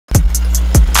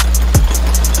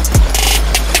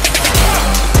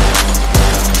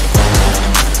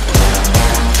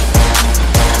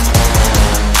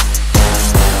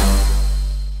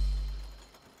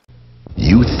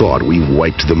thought we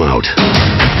wiped them out.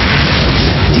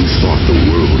 You thought the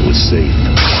world was safe.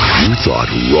 You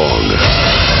thought wrong.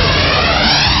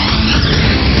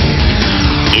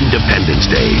 Independence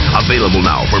Day, available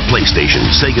now for PlayStation,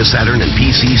 Sega Saturn, and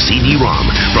PC CD-ROM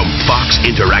from Fox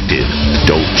Interactive.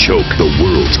 Don't choke, the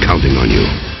world's counting on you.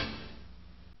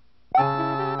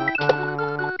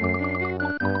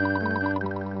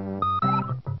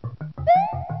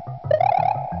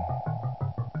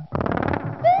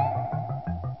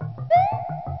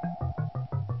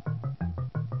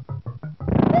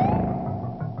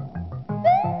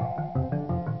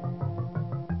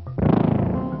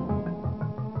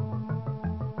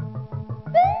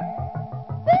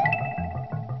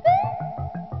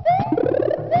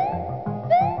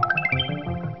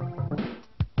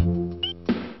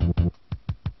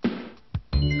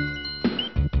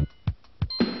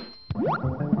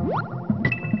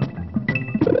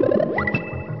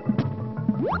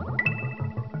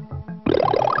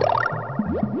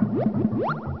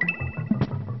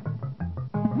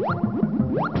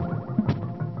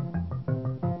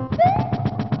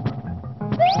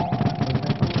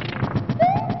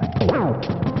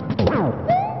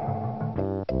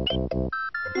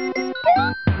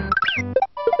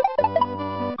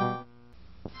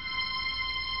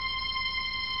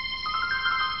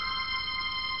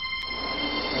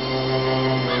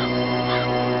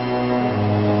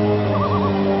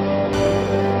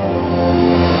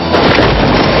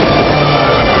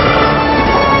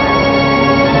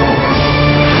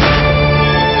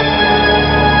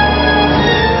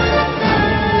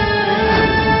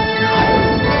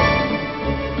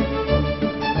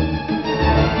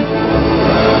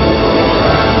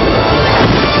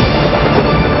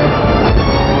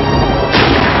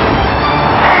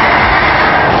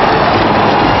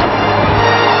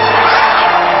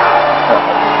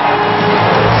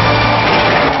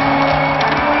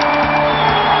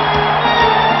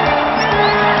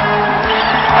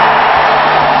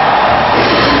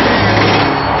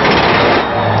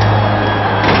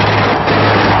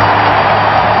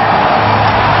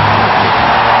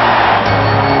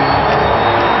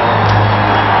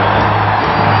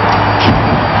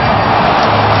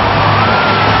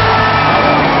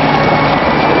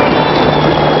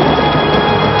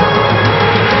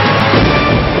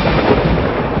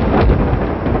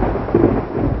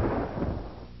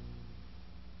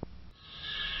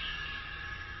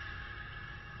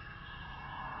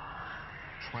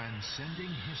 Transcending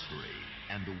history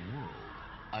and the world,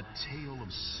 a tale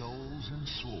of souls and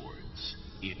swords,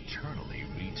 eternally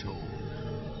retold.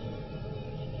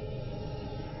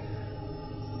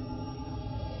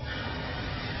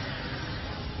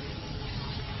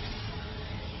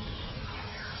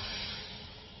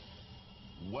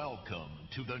 Welcome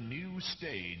to the new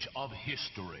stage of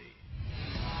history.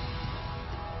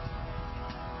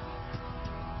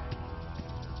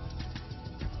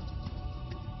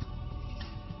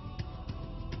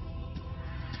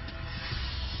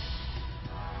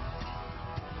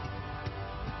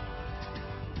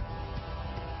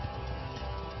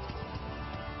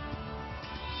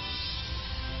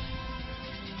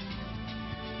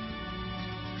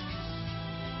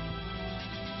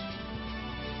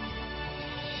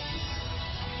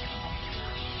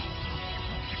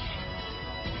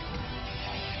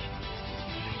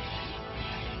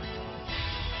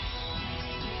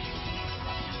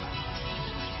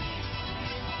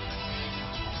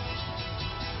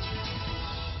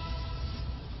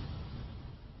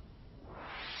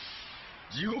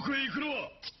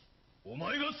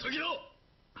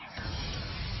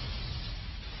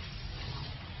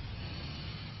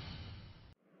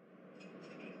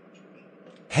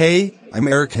 Hey, I'm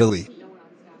Eric Hilly.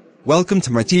 Welcome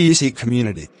to my TEC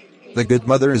Community. The Good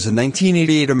Mother is a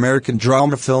 1988 American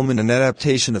drama film and an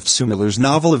adaptation of Sue Miller's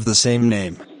novel of the same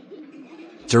name.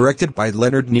 Directed by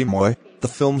Leonard Nimoy, the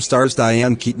film stars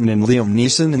Diane Keaton and Liam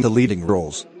Neeson in the leading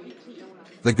roles.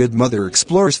 The Good Mother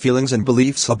explores feelings and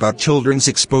beliefs about children's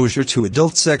exposure to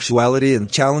adult sexuality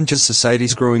and challenges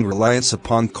society's growing reliance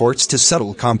upon courts to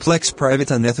settle complex private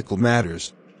and ethical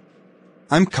matters.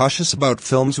 I'm cautious about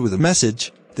films with a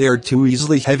message. They are too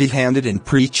easily heavy-handed and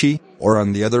preachy, or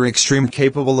on the other extreme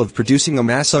capable of producing a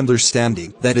mass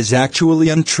understanding that is actually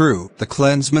untrue. The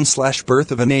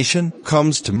Klansman/Birth of a Nation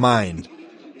comes to mind.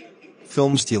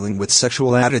 Films dealing with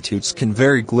sexual attitudes can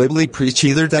very glibly preach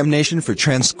either damnation for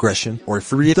transgression or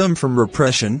freedom from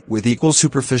repression with equal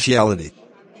superficiality.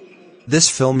 This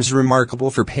film is remarkable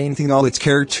for painting all its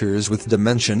characters with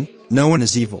dimension. No one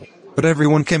is evil, but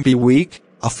everyone can be weak,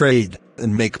 afraid,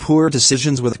 and make poor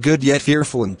decisions with good yet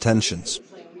fearful intentions.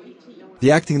 The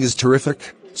acting is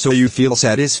terrific, So you feel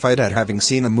satisfied at having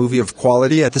seen a movie of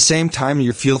quality at the same time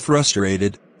you feel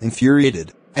frustrated,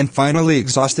 infuriated, and finally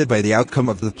exhausted by the outcome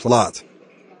of the plot.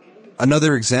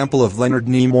 Another example of Leonard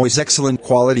Nimoy's excellent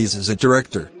qualities as a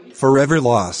director, forever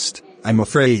lost, I'm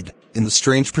afraid, in the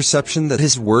strange perception that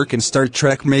his work in Star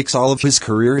Trek makes all of his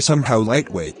career somehow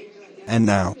lightweight. And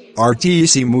now, our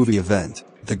TEC movie event,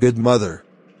 The Good Mother.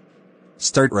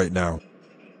 Start right now.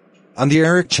 On the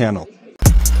Eric channel.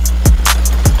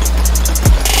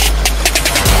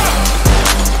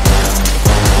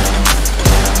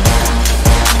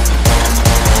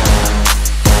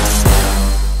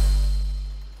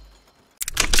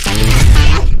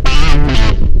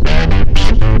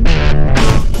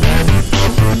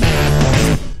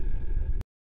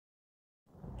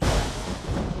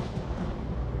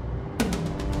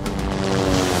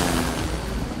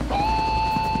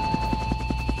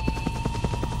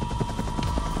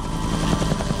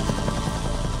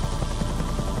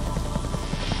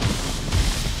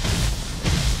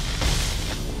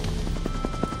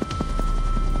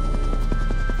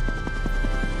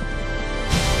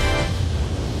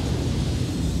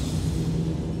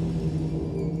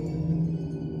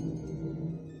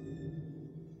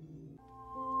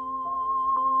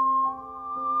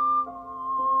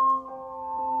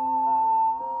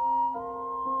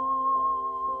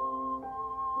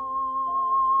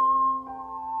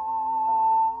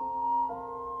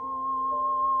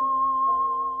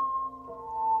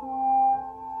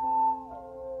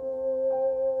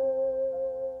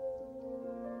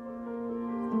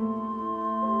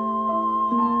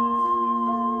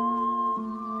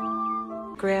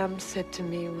 Graham said to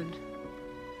me when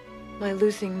my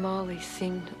losing Molly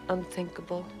seemed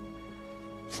unthinkable,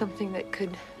 something that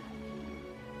could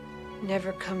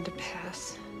never come to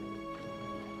pass.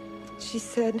 She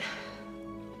said,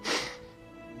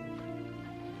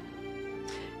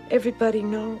 "Everybody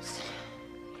knows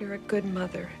you're a good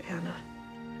mother, Anna."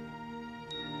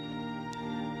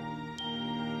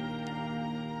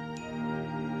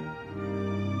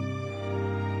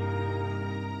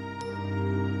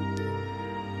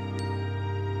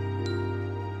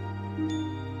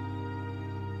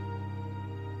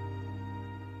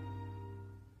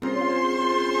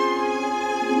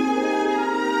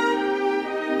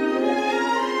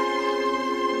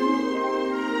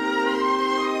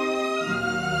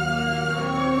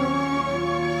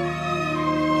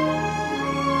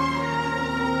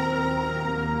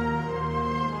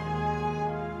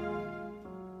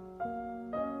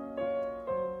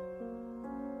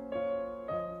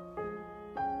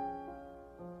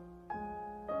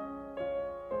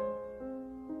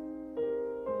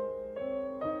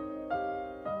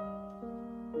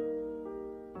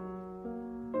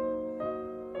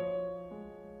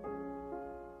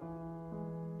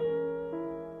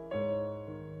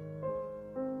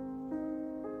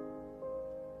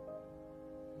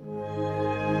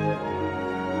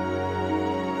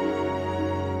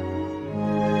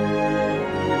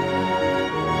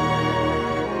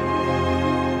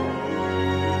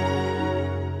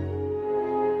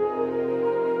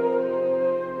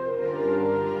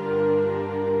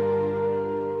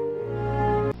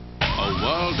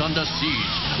 Under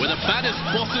siege, where the baddest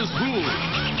bosses rule.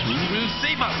 Who will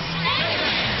save us?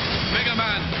 Mega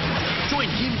Man! Join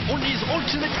him on his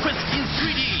ultimate quest in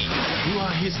 3D. Who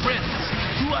are his friends?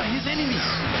 Who are his enemies?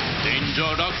 Danger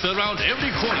lurks around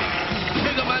every corner.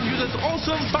 Mega Man uses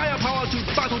awesome firepower to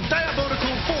battle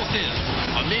diabolical forces.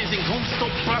 Amazing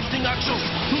non-stop blasting action.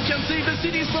 Who can save the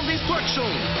cities from destruction?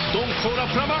 Don't call a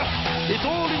plumber. It's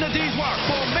all in a day's work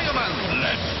for Mega Man.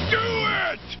 Let's do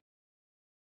it!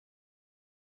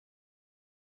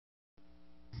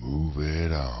 Move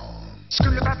it on.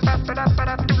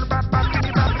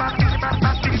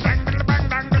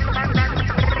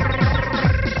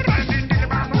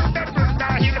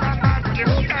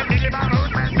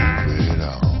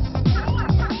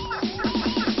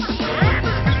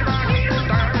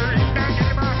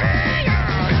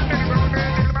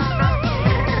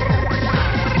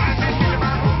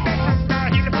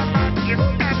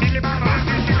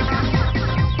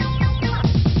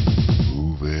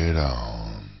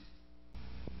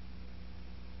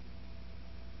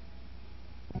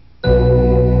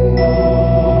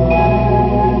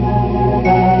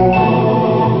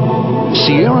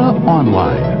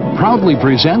 Proudly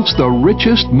presents the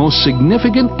richest, most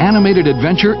significant animated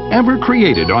adventure ever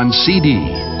created on CD,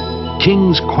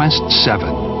 King's Quest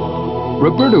VII.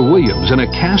 Roberta Williams and a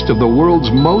cast of the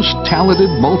world's most talented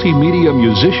multimedia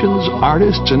musicians,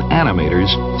 artists, and animators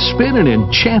spin an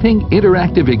enchanting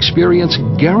interactive experience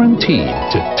guaranteed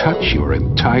to touch your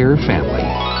entire family.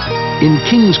 In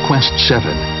King's Quest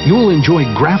VII, you'll enjoy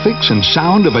graphics and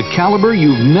sound of a caliber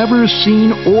you've never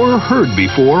seen or heard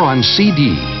before on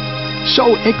CD.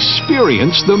 So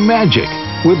experience the magic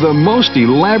with the most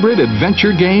elaborate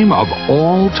adventure game of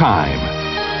all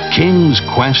time, King's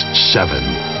Quest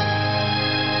VII.